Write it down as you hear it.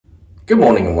Good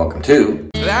morning and welcome to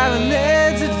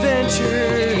Valiant's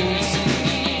Adventures.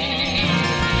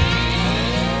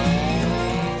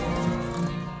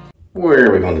 Where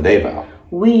are we going today, Val?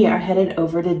 We are headed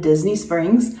over to Disney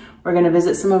Springs. We're going to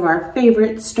visit some of our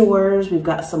favorite stores. We've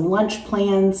got some lunch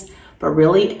plans, but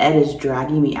really Ed is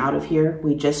dragging me out of here.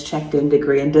 We just checked into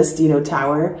Grand Destino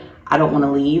Tower. I don't want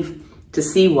to leave. To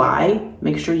see why,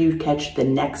 make sure you catch the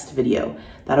next video.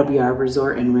 That'll be our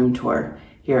resort and room tour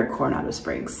here at Coronado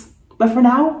Springs. But for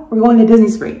now, we're going to Disney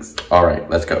Springs. All right,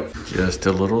 let's go. Just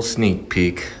a little sneak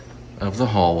peek of the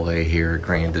hallway here at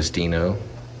Grand Destino.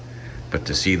 But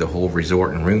to see the whole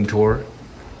resort and room tour,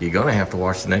 you're gonna have to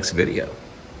watch the next video.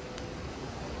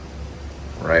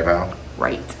 Right, Val?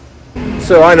 Right.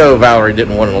 So I know Valerie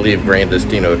didn't want to leave Grand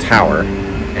Destino Tower,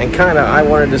 and kinda I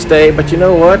wanted to stay, but you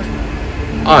know what?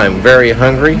 I'm very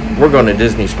hungry. We're going to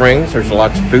Disney Springs. There's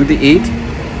lots of food to eat.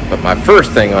 But my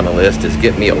first thing on the list is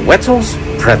get me a Wetzel's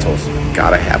Pretzels.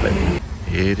 Gotta have it.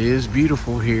 It is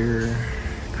beautiful here.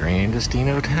 Grand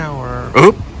Destino Tower.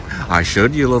 Oop! I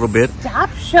showed you a little bit. Stop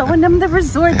showing them the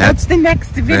resort. That's the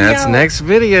next video. That's next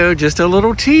video. Just a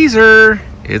little teaser.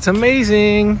 It's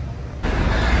amazing.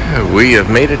 We have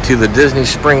made it to the Disney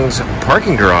Springs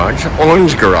parking garage,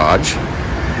 Orange Garage.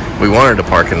 We wanted to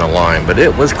park in the line, but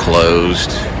it was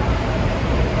closed.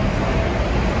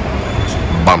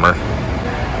 Bummer.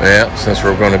 Yeah, since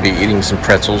we're going to be eating some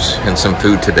pretzels and some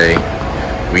food today,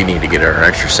 we need to get our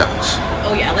exercise.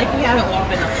 Oh yeah, like we haven't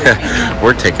walked enough.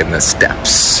 We're taking the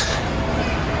steps.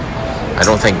 I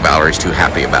don't think Valerie's too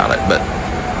happy about it, but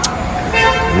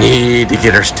need to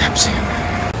get our steps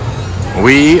in.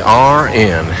 We are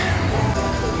in.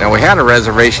 Now we had a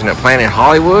reservation at Planet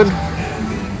Hollywood,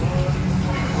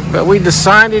 but we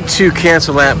decided to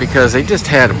cancel that because they just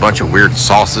had a bunch of weird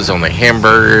sauces on the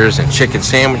hamburgers and chicken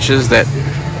sandwiches that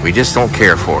we just don't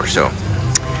care for. So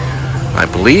I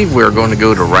believe we're going to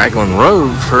go to Raglan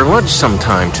Road for lunch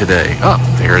sometime today. Oh,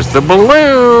 there's the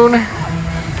balloon.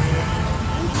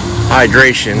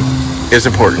 Hydration is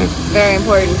important. Very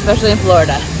important, especially in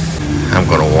Florida. I'm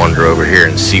going to wander over here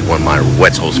and see when my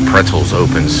Wetzel's Pretzels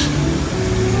opens.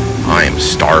 I am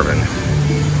starving.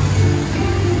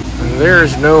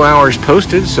 There's no hours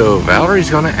posted, so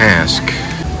Valerie's going to ask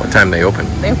what time they open.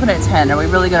 They open at 10. Are we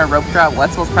really going to rope drop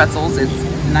Wetzel's Pretzels? It's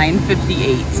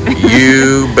 9:58.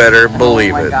 You better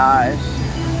believe it. Oh my gosh.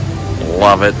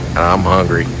 Love it. I'm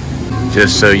hungry.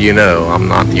 Just so you know, I'm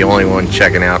not the only one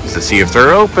checking out to see if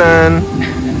they're open.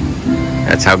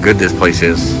 That's how good this place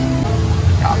is.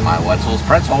 Got my Wetzel's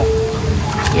Pretzel.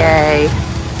 Yay.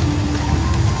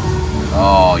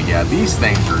 Oh yeah, these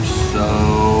things are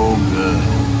so good.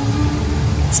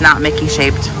 It's not Mickey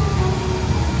shaped.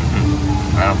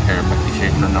 I don't care if Mickey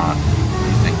shaped or not.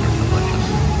 These things are delicious.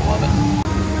 Love it.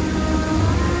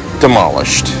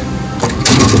 Demolished.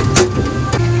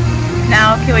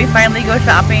 Now, can we finally go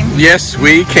shopping? Yes,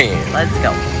 we can. Let's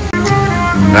go.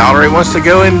 Valerie wants to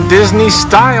go in Disney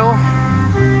style.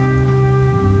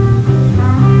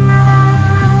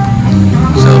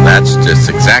 So that's just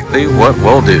exactly what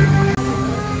we'll do.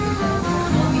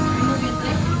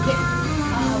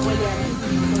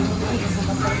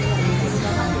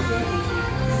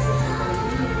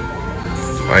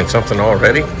 Find something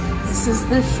already? This is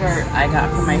the shirt I got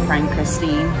from my friend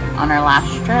Christine on our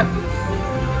last trip.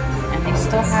 And they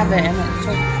still have it, and it's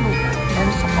so cute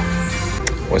and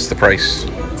soft. What's the price?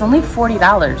 It's only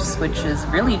 $40, which is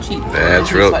really cheap for a That's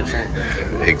Disney real.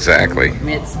 sweatshirt. Exactly. I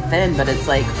mean, it's thin, but it's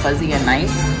like fuzzy and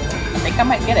nice. I think I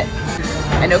might get it.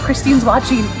 I know Christine's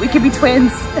watching. We could be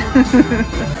twins.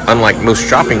 Unlike most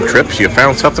shopping trips, you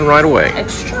found something right away.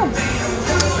 It's true.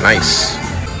 Nice.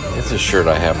 It's a shirt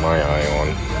I have my eye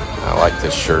on. I like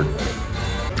this shirt.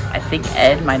 I think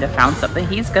Ed might have found something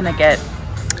he's gonna get.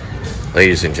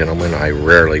 Ladies and gentlemen, I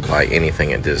rarely buy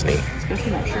anything at Disney.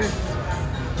 Especially my shirts.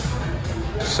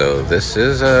 So this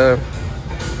is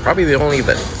probably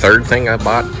the third thing I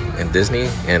bought in Disney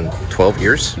in 12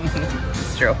 years.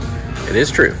 It's true. It is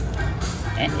true.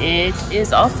 And it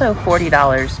is also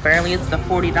 $40. Apparently it's the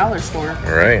 $40 store.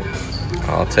 All right.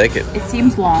 I'll take it. It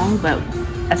seems long, but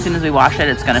as soon as we wash it,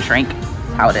 it's gonna shrink.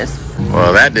 That's how it is.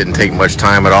 Well, that didn't take much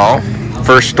time at all.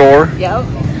 First store, Yep.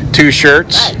 2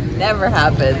 shirts. That never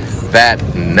happens. That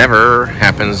never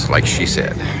happens, like she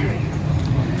said.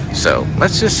 So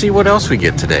let's just see what else we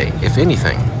get today, if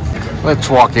anything. Let's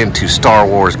walk into Star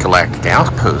Wars Galactic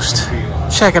Outpost.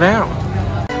 Check it out.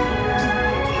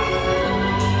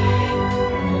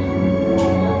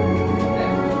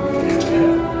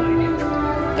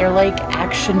 They're like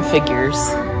action figures.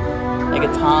 Like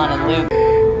it's Han and Luke.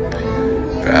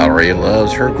 Valerie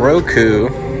loves her Grogu.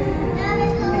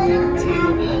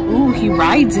 Ooh, he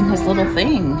rides in his little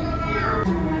thing.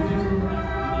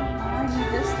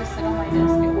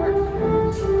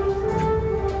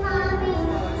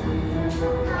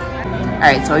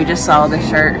 Alright, so we just saw the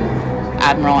shirt,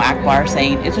 Admiral Akbar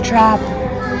saying, it's a trap.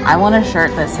 I want a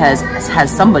shirt that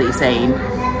has somebody saying,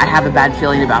 I have a bad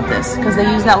feeling about this, because they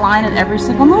use that line in every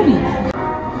single movie.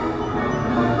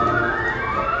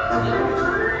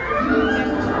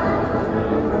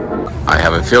 I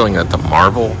have a feeling that the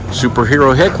Marvel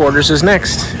superhero headquarters is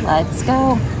next. Let's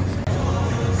go.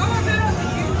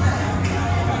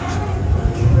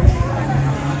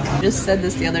 Just said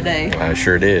this the other day. I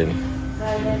sure did.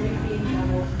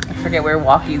 I forget, we were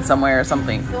walking somewhere or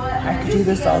something. I could do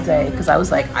this all day, because I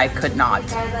was like, I could not.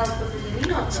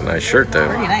 It's a nice shirt though.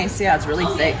 Pretty nice, yeah, it's really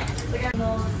thick.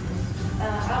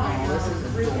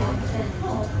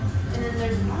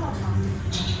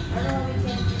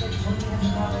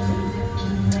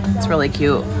 It's really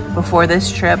cute. Before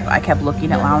this trip, I kept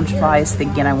looking at Loungeflies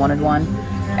thinking I wanted one.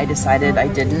 I decided I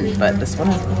didn't, but this one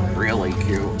is really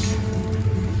cute.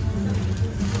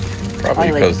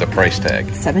 Probably because the price tag.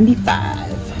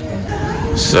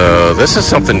 $75. So this is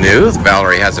something new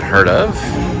Valerie hasn't heard of.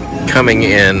 Coming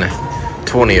in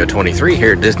 2023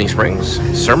 here at Disney Springs,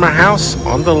 Summer House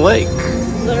on the Lake.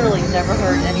 Literally never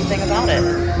heard anything about it.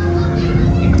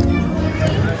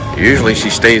 Usually she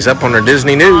stays up on her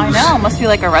Disney news. I know, must be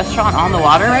like a restaurant on the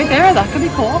water right there. That could be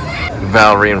cool.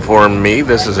 Valerie informed me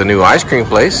this is a new ice cream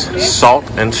place, Salt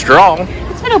and Straw.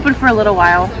 It's been open for a little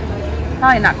while.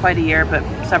 Probably not quite a year, but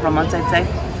several months, I'd say.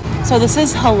 So this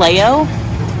is Jaleo,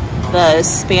 the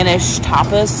Spanish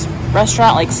tapas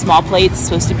restaurant, like small plates,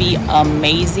 supposed to be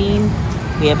amazing.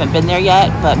 We haven't been there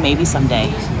yet, but maybe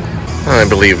someday. I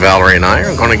believe Valerie and I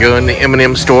are going to go in the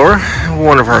M&M store,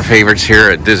 one of our favorites here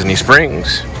at Disney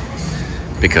Springs,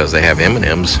 because they have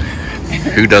M&Ms.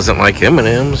 Who doesn't like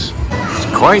M&Ms? It's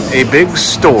quite a big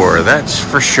store, that's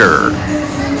for sure.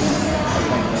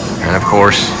 And of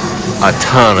course, a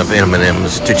ton of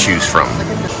M&Ms to choose from.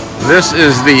 This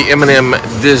is the M&M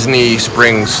Disney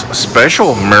Springs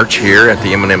special merch here at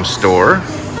the M&M store.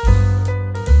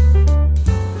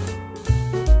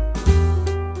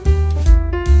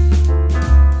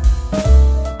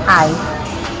 Hi.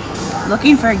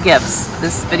 Looking for gifts.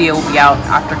 This video will be out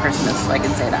after Christmas, so I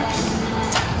can say that.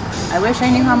 I wish I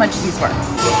knew how much these were.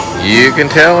 You can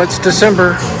tell it's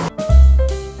December.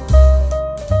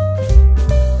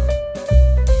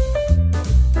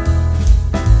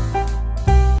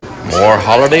 More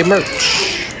holiday merch.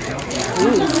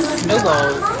 Ooh,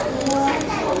 snowballs.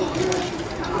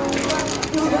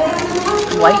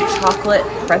 White chocolate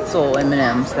pretzel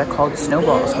M&Ms. They're called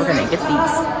snowballs. We're gonna get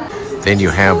these. Then you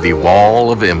have the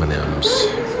wall of M&Ms.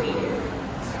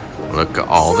 Look at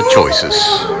all the choices.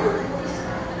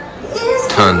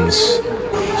 Tons.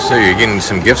 So you're getting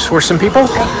some gifts for some people?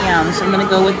 I am. So I'm gonna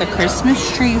go with the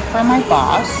Christmas tree for my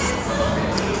boss.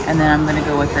 And then I'm gonna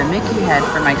go with the Mickey head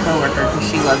for my coworker because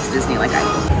she loves Disney like I do.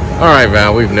 All right,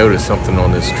 Val, we've noticed something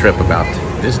on this trip about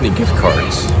Disney gift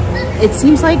cards. It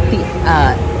seems like the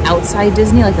outside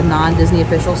Disney, like the non-Disney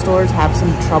official stores, have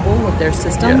some trouble with their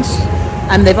systems.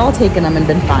 Yes. They've all taken them and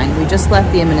been fine. We just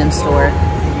left the M&M store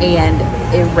and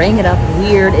it rang it up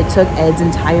weird. It took Ed's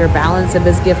entire balance of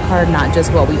his gift card, not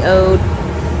just what we owed.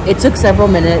 It took several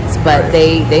minutes, but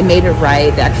they made it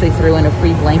right. They actually threw in a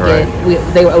free blanket.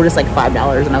 Right. They owed us like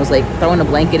 $5, and I was like, throw in a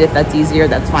blanket if that's easier.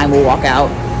 That's fine. We'll walk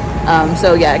out.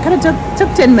 So yeah, it kind of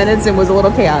took 10 minutes and was a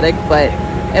little chaotic, but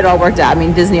it all worked out. I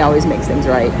mean, Disney always makes things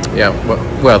right. Yeah,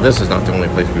 well, this is not the only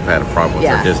place we've had a problem with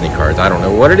our Disney cards. I don't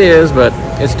know what it is, but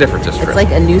it's different this trip. It's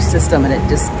like a new system, and it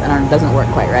just doesn't work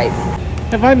quite right.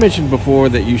 Have I mentioned before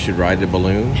that you should ride the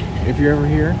balloon if you're ever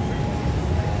here?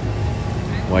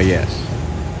 Why, yes.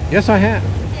 Yes, I have.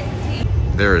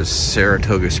 There is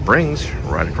Saratoga Springs,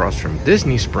 right across from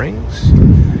Disney Springs.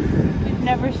 We've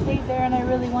never stayed there, and I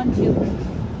really want to.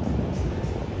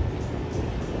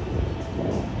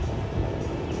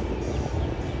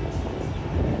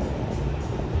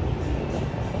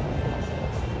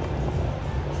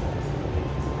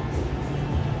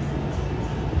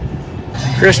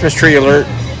 Christmas tree alert.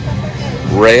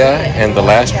 Raya and the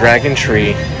Last Dragon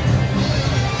Tree.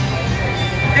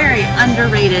 Very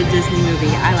underrated Disney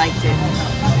movie. I liked it.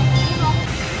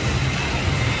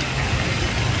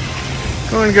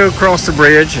 Going to go across the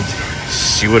bridge and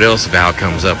see what else Val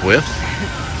comes up with.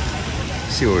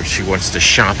 See what she wants to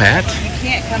shop at. You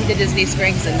can't come to Disney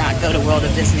Springs and not go to World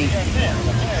of Disney.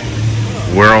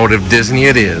 World of Disney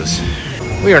it is.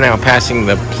 We are now passing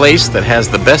the place that has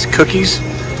the best cookies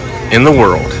in the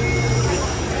world.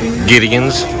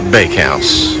 Gideon's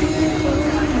Bakehouse.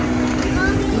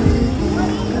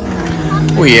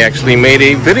 We actually made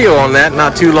a video on that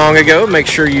not too long ago. Make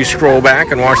sure you scroll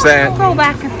back and watch that. Scroll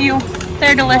back a few.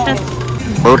 They're delicious.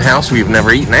 Boathouse we've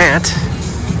never eaten at.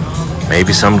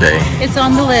 Maybe someday. It's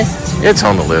on the list. It's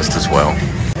on the list as well.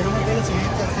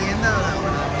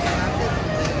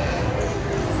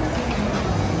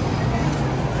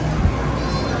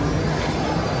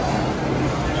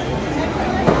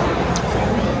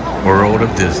 World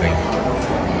of Disney.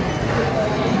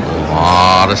 A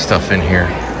lot of stuff in here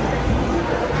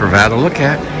for Val to look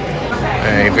at.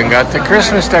 I even got the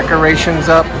Christmas decorations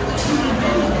up.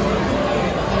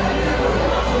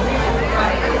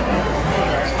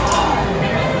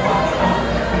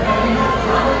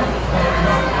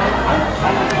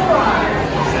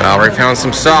 Valerie found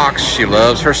some socks. She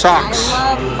loves her socks.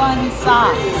 I love fun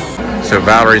socks. So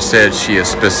Valerie said she is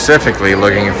specifically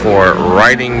looking for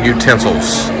writing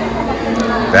utensils.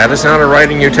 That is not a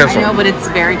writing utensil. I know, but it's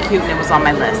very cute and it was on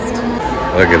my list.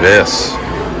 Look at this.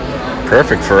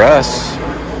 Perfect for us.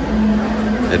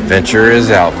 Adventure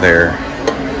is out there.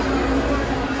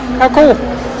 How cool.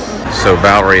 So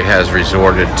Valerie has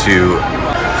resorted to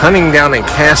hunting down a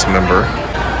cast member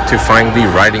to find the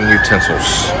writing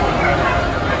utensils.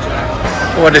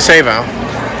 What did it say, Val?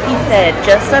 He said,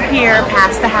 just up here,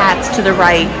 past the hats to the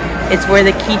right, it's where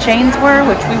the keychains were,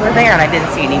 which we were there and I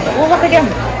didn't see any, but we'll look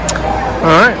again. All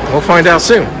right, we'll find out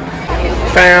soon.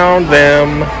 Found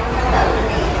them.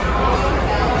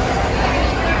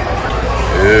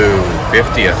 Ooh,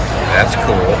 50th. That's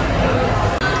cool.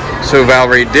 So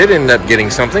Valerie did end up getting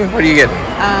something. What are you getting?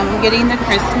 I'm getting the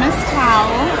Christmas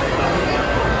towel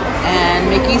and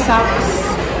Mickey socks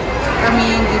for me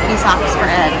and Goofy socks for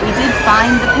Ed. We did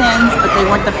find the pins, but they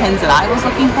weren't the pins that I was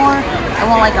looking for. I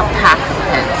want like a pack of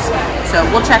pins. So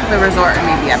we'll check the resort and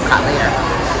maybe Epcot later.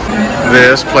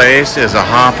 This place is a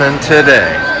hopping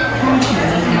today.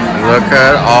 Look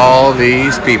at all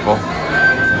these people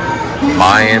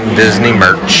buying Disney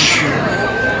merch.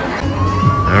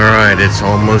 All right, it's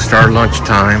almost our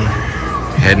lunchtime.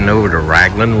 Heading over to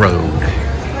Raglan Road.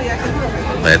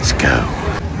 Let's go.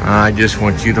 I just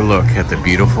want you to look at the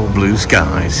beautiful blue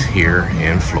skies here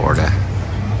in Florida.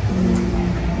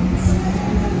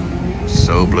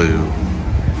 So blue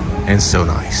and so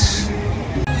nice.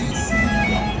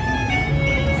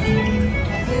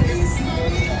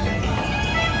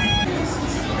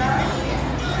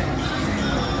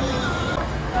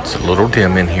 It's a little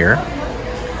dim in here,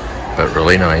 but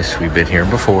really nice. We've been here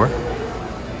before.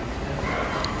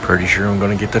 Pretty sure I'm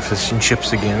gonna get the fish and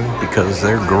chips again because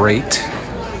they're great.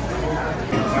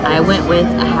 I went with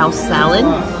a house salad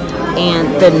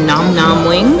and the nom nom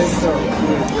wings,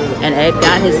 and Ed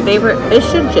got his favorite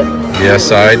fish and chips.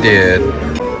 Yes, I did.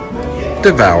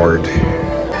 Devoured.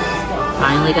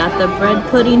 Finally got the bread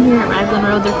pudding here at Raglan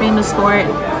Road. They're famous for it.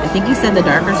 I think he said the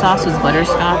darker sauce was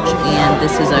butterscotch, and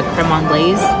this is a creme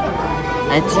anglaise.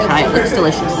 Let's try it. Looks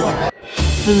delicious.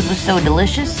 Food was so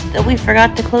delicious that we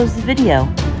forgot to close the video.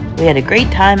 We had a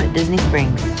great time at Disney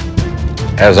Springs.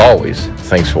 As always,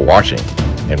 thanks for watching,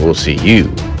 and we'll see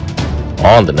you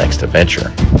on the next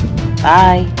adventure.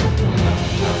 Bye.